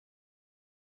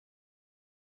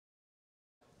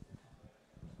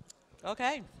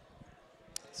Okay,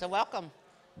 so welcome.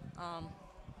 Um,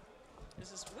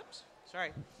 this is, whoops, sorry.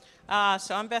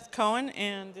 So I'm Beth Cohen,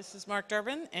 and this is Mark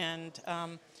Durbin, and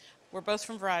we're both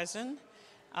from Verizon.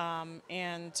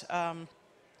 And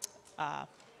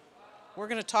we're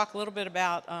going to talk a little bit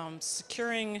about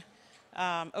securing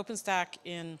OpenStack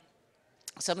in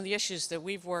some of the issues that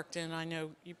we've worked in. I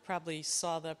know you probably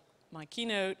saw my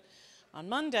keynote on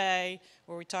Monday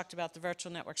where we talked about the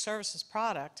virtual network services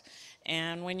product.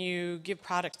 And when you give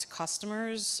product to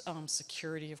customers,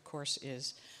 security, of course,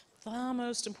 is the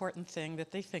most important thing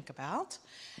that they think about.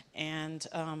 And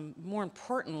more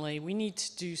importantly, we need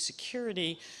to do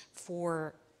security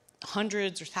for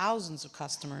hundreds or thousands of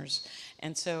customers.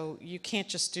 And so you can't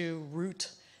just do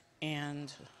root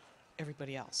and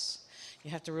everybody else.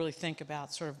 You have to really think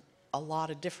about sort of a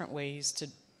lot of different ways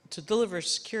to deliver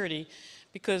security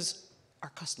because our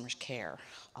customers care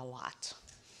a lot.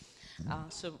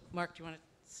 So Mark, do you want to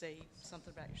say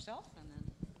something about yourself? And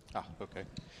then. Okay.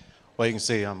 Well, you can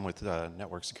see I'm with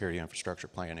Network Security Infrastructure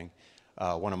Planning.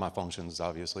 One of my functions is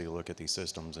obviously to look at these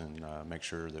systems and make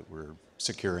sure that we're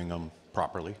securing them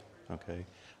properly, okay,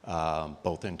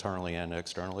 both internally and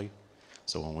externally.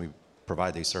 So when we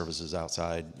provide these services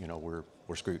outside, you know,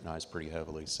 we're scrutinized pretty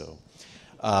heavily. So,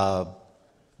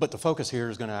 but the focus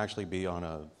here is going to actually be on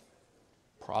a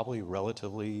probably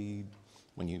relatively,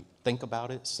 when you think about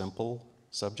it, simple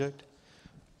subject.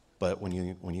 But when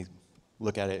you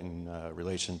look at it in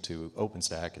relation to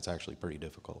OpenStack, it's actually pretty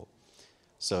difficult.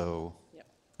 So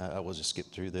we'll just skip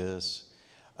through this.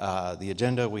 The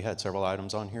agenda, we had several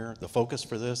items on here. The focus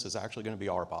for this is actually going to be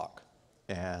RBOC.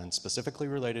 And specifically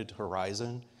related to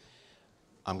Horizon,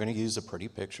 I'm going to use the pretty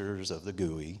pictures of the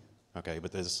GUI, okay,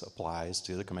 but this applies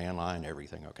to the command line,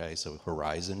 everything, okay? So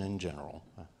Horizon in general.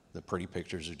 The pretty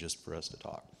pictures are just for us to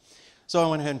talk. So I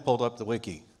went ahead and pulled up the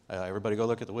wiki. Everybody go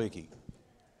look at the wiki.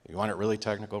 You want it really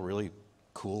technical, really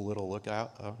cool little look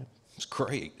out? It's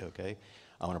great, okay?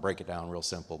 I want to break it down real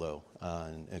simple, though,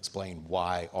 and explain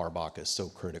why RBOC is so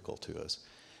critical to us,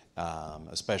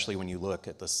 especially when you look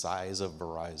at the size of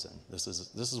Verizon. This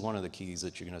is one of the keys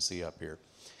that you're going to see up here.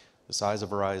 The size of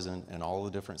Verizon and all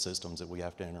the different systems that we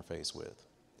have to interface with.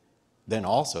 Then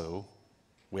also,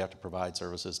 we have to provide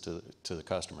services to the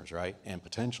customers, right? And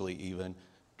potentially even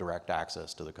direct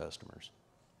access to the customers.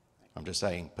 I'm just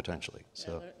saying potentially. Yeah,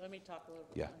 so let me talk a little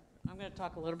bit. Yeah. I'm going to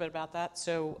talk a little bit about that.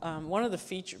 So one of the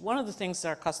things that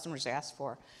our customers ask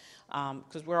for,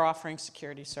 because we're offering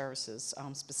security services,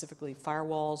 specifically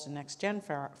firewalls and next-gen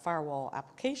firewall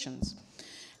applications.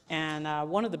 And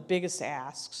one of the biggest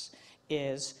asks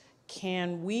is,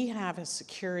 can we have a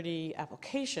security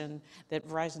application that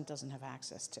Verizon doesn't have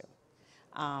access to?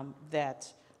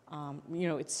 You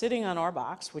know, it's sitting on our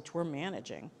box, which we're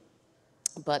managing,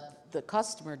 but the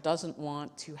customer doesn't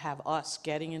want to have us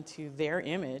getting into their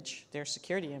image, their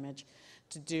security image,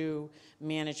 to do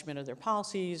management of their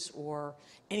policies or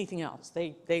anything else.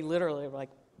 They literally are like,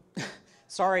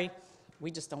 sorry,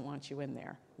 we just don't want you in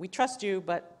there. We trust you,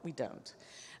 but we don't.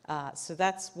 So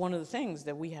that's one of the things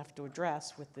that we have to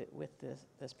address with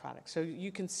this product. So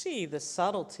you can see the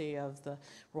subtlety of the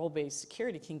role-based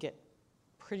security can get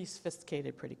pretty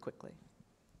sophisticated pretty quickly.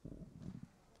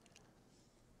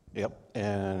 Yep,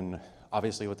 and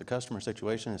obviously with the customer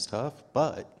situation it's tough,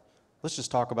 but let's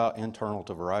just talk about internal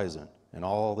to Verizon and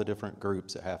all the different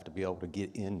groups that have to be able to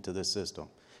get into this system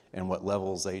and what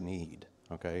levels they need,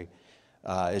 okay?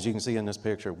 As you can see in this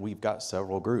picture, we've got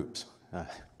several groups.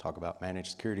 Talk about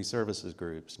managed security services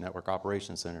groups, network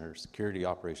operations centers, security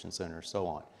operations centers, so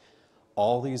on.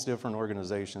 All these different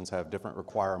organizations have different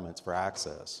requirements for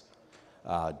access,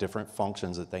 different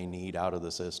functions that they need out of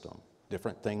the system,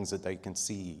 different things that they can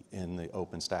see in the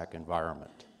OpenStack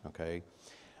environment, okay?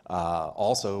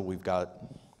 Also, we've got,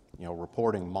 you know,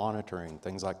 reporting, monitoring,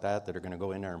 things like that that are going to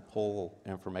go in there and pull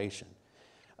information.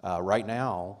 Right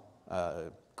now,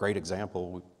 great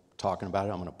example, we're talking about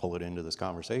it, I'm going to pull it into this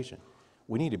conversation.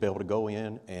 We need to be able to go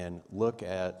in and look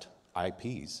at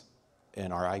IPs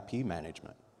and our IP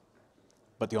management.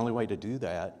 But the only way to do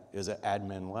that is at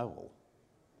admin level.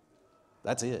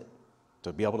 That's it.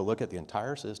 To be able to look at the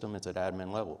entire system, it's at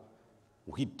admin level.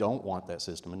 We don't want that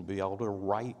system and be able to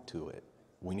write to it.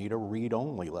 We need a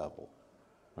read-only level,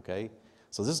 okay?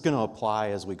 So this is going to apply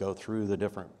as we go through the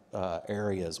different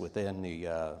areas within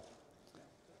the,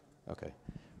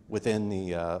 within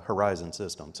the Horizon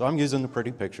system. So I'm using the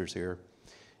pretty pictures here.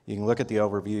 You can look at the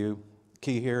overview.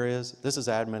 Key here is, this is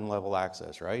admin level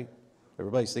access, right?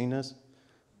 Everybody seen this?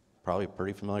 Probably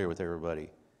pretty familiar with everybody.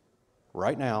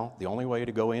 Right now, the only way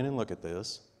to go in and look at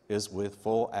this is with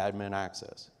full admin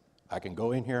access. I can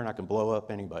go in here and I can blow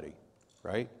up anybody,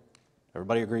 right?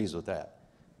 Everybody agrees with that.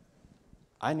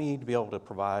 I need to be able to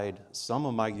provide some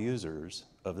of my users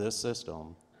of this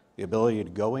system the ability to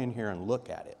go in here and look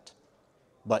at it,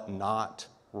 but not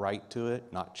write to it,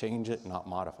 not change it, not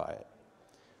modify it.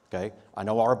 Okay? I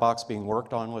know RBox being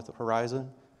worked on with Horizon,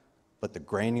 but the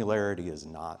granularity is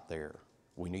not there.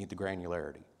 We need the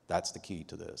granularity. That's the key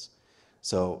to this.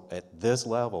 So at this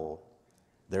level,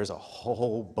 there's a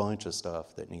whole bunch of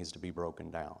stuff that needs to be broken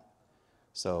down.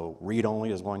 So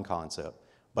read-only is one concept,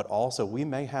 but also we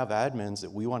may have admins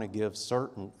that we want to give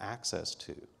certain access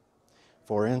to.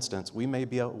 For instance, we may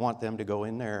want them to go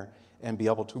in there and be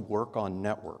able to work on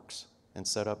networks and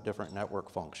set up different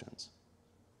network functions,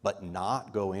 but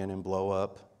not go in and blow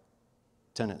up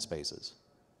tenant spaces,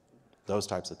 those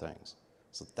types of things.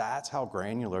 So that's how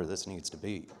granular this needs to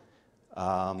be.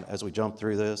 As we jump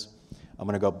through this, I'm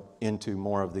going to go into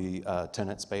more of the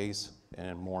tenant space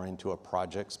and more into a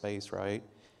project space, right?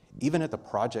 Even at the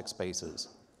project spaces,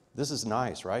 this is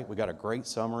nice, right? We got a great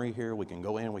summary here. We can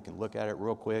go in, we can look at it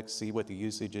real quick, see what the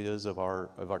usage is of our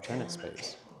tenant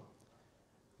space.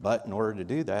 But in order to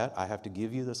do that, I have to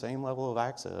give you the same level of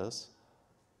access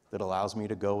that allows me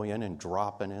to go in and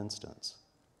drop an instance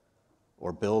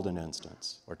or build an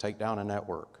instance or take down a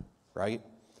network, right?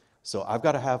 So I've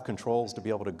got to have controls to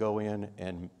be able to go in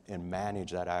and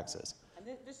manage that access. And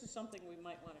this is something we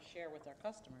might want to share with our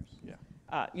customers.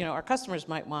 Yeah. You know, our customers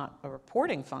might want a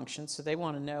reporting function, so they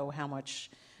want to know how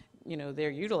much, you know, they're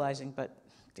utilizing, but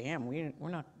damn, we don't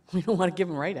want to give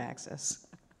them write access.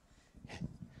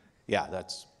 Yeah,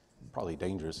 that's probably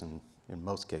dangerous in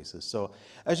most cases. So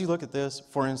as you look at this,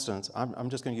 for instance, I'm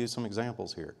just going to use some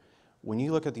examples here. When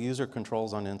you look at the user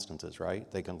controls on instances,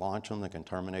 right, they can launch them, they can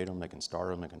terminate them, they can start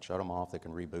them, they can shut them off, they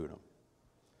can reboot them.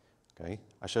 Okay,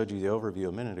 I showed you the overview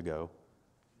a minute ago.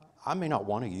 I may not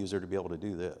want a user to be able to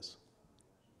do this.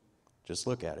 Just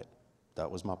look at it.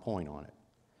 That was my point on it.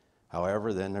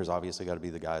 However, then there's obviously got to be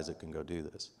the guys that can go do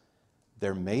this.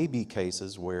 There may be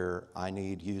cases where I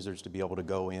need users to be able to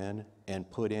go in and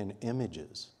put in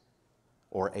images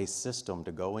or a system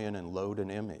to go in and load an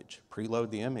image,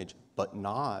 preload the image, but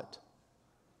not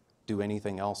do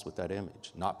anything else with that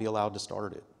image, not be allowed to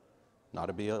start it, not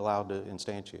to be allowed to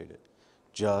instantiate it.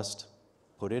 Just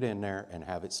put it in there and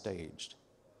have it staged,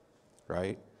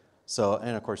 right? So,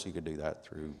 and of course you could do that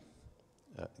through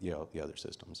you know, the other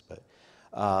systems, but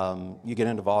you get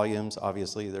into volumes,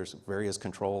 obviously there's various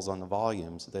controls on the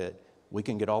volumes that we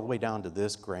can get all the way down to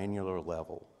this granular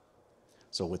level.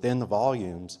 So within the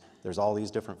volumes, there's all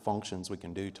these different functions we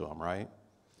can do to them, right?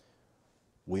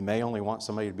 We may only want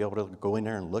somebody to be able to go in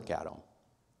there and look at them,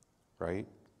 right?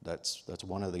 That's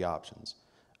one of the options.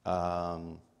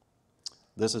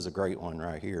 This is a great one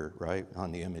right here, right,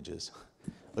 on the images.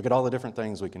 Look at all the different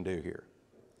things we can do here.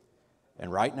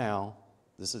 And right now,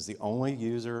 this is the only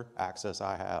user access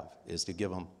I have, is to give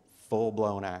them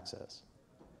full-blown access.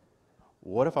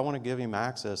 What if I want to give him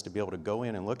access to be able to go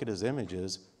in and look at his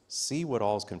images, see what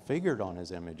all's configured on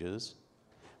his images,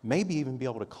 maybe even be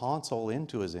able to console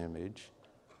into his image,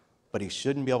 but he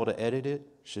shouldn't be able to edit it,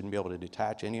 shouldn't be able to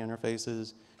detach any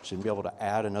interfaces, shouldn't be able to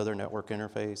add another network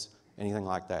interface, anything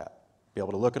like that. Be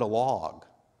able to look at a log,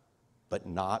 but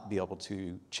not be able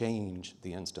to change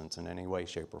the instance in any way,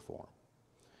 shape, or form.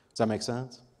 Does that make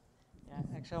sense?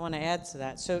 Yeah, actually, I want to add to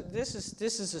that. So this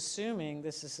is assuming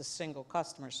this is a single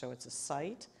customer, so it's a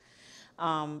site.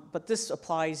 But this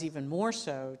applies even more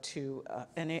so to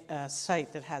a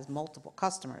site that has multiple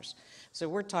customers. So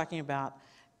we're talking about,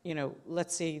 you know,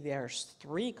 let's say there's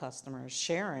 3 customers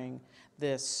sharing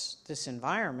this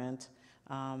environment,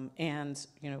 and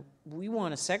you know, we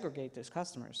want to segregate those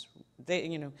customers. They,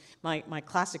 you know, my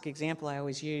classic example I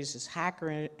always use is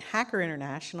Hacker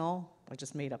International. I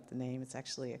just made up the name. It's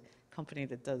actually a company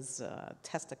that does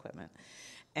test equipment.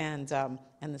 And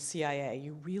the CIA,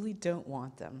 you really don't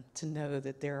want them to know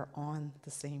that they're on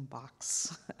the same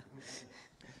box.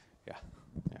 Yeah.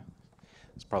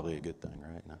 It's probably a good thing,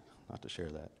 right? Not to share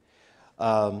that.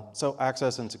 So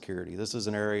access and security. This is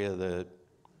an area that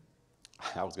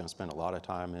I was going to spend a lot of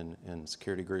time in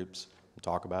security groups and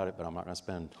talk about it, but I'm not going to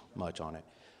spend much on it.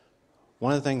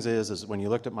 One of the things is when you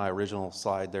looked at my original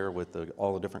slide there with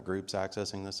all the different groups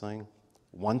accessing this thing,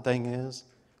 one thing is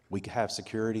we have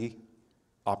security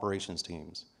operations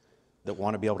teams that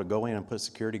want to be able to go in and put a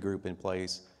security group in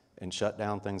place and shut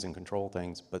down things and control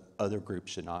things, but other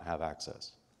groups should not have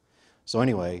access. So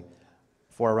anyway,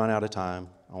 before I run out of time,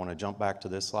 I want to jump back to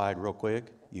this slide real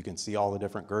quick. You can see all the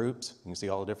different groups. You can see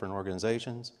all the different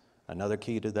organizations. Another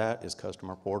key to that is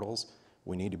customer portals.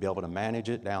 We need to be able to manage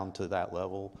it down to that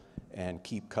level and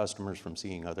keep customers from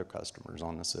seeing other customers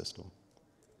on the system.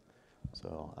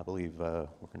 So I believe we're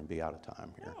going to be out of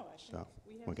time here. No, so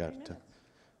we have 3 minutes.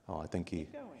 Oh, I think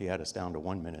Keep going. he had us down to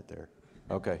 1 minute there.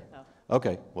 Okay. Oh.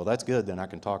 Okay, well, that's good. Then I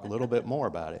can talk a little bit more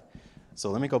about it. So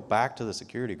let me go back to the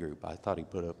security group. I thought he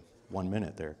put up 1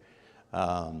 minute there.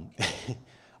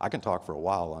 I can talk for a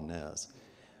while on this.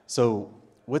 So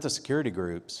with the security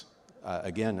groups,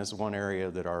 again, this is one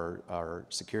area that our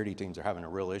security teams are having a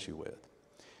real issue with.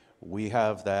 We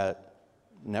have that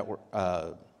network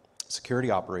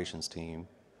security operations team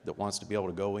that wants to be able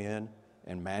to go in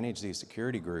and manage these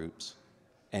security groups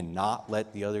and not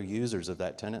let the other users of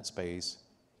that tenant space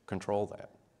control that.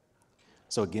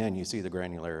 So again, you see the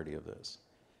granularity of this.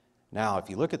 Now, if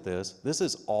you look at this, this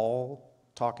is all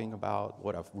talking about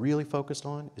what I've really focused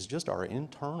on is just our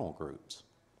internal groups.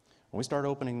 When we start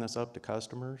opening this up to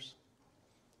customers,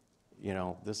 you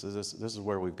know, this is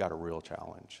where we've got a real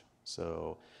challenge.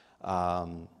 So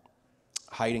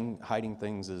hiding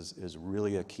things is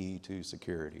really a key to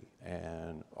security,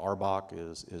 and RBOC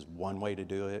is one way to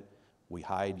do it. We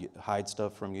hide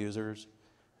stuff from users.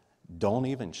 Don't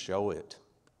even show it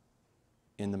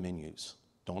in the menus.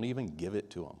 Don't even give it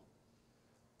to them.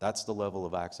 That's the level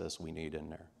of access we need in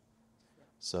there.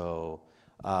 So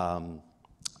I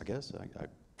guess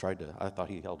I thought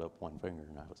he held up one finger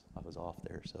and I was off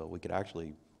there. So we could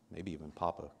actually maybe even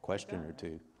pop a question or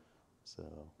two. So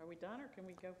Are we done, or can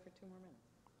we go for 2 more minutes?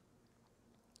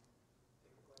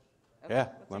 yeah,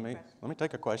 we'll let me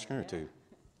take a question or two.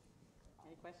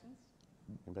 Any questions?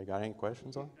 Anybody got any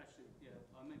questions on? Actually, yeah,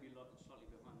 I may be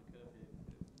slightly behind the curve here.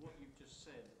 What you've just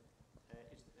said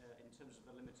is, in terms of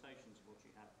the limitations of what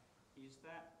you have, is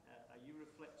that, are you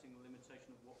reflecting the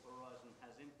limitation of what Verizon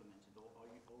has implemented, or are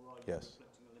you Yes.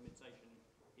 reflecting a limitation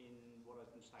in what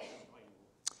OpenStack is available?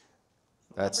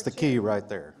 That's the Number key 2. right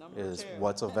there, Number is 2.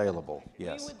 what's available.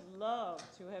 Yes. We would love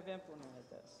to have implemented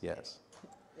this, Yes.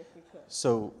 if we could.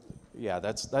 So, yeah,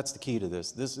 that's the key to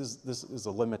this. This is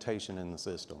a limitation in the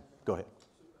system. Go ahead.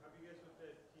 So have you guys looked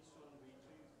at Keystone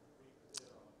V3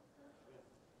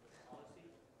 with policy?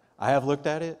 I have looked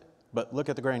at it, but look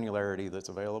at the granularity that's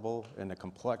available and the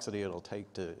complexity it'll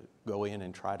take to go in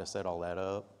and try to set all that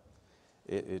up.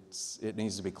 It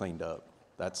needs to be cleaned up.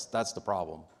 That's the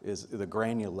problem, is the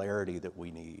granularity that we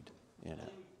need in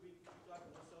it. We got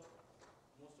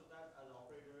most of that as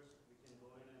operators. We can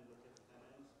go in and look at the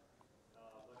tenants,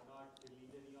 but not delete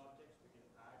any objects. We can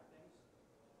add things.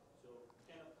 So we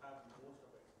kind of have most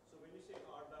of it. So when you say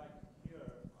RBAC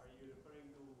here, are you referring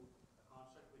to a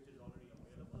construct which is already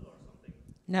available or something?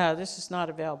 No, this is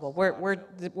not available. What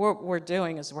we're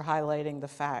doing is we're highlighting the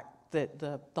fact that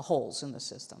the holes in the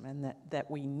system, and that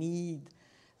we need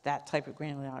that type of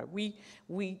granularity.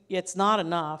 It's not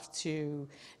enough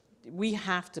we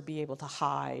have to be able to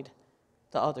hide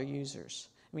the other users.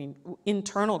 I mean,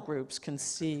 internal groups can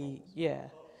see, yeah,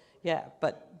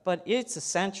 but it's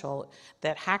essential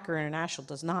that Hacker International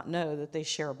does not know that they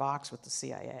share a box with the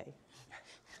CIA.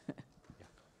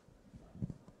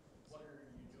 What are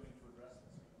you doing to address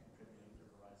this? Are you contributing to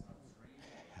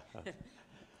Verizon Stream?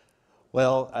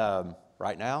 Well,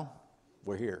 right now,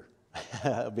 we're here.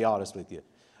 I'll be honest with you.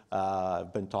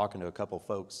 I've been talking to a couple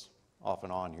folks off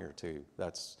and on here too.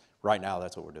 Right now,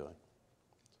 that's what we're doing.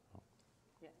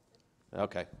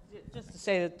 Okay. Just to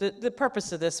say that the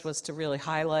purpose of this was to really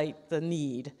highlight the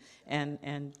need,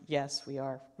 and yes,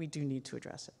 we do need to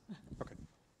address it. Okay.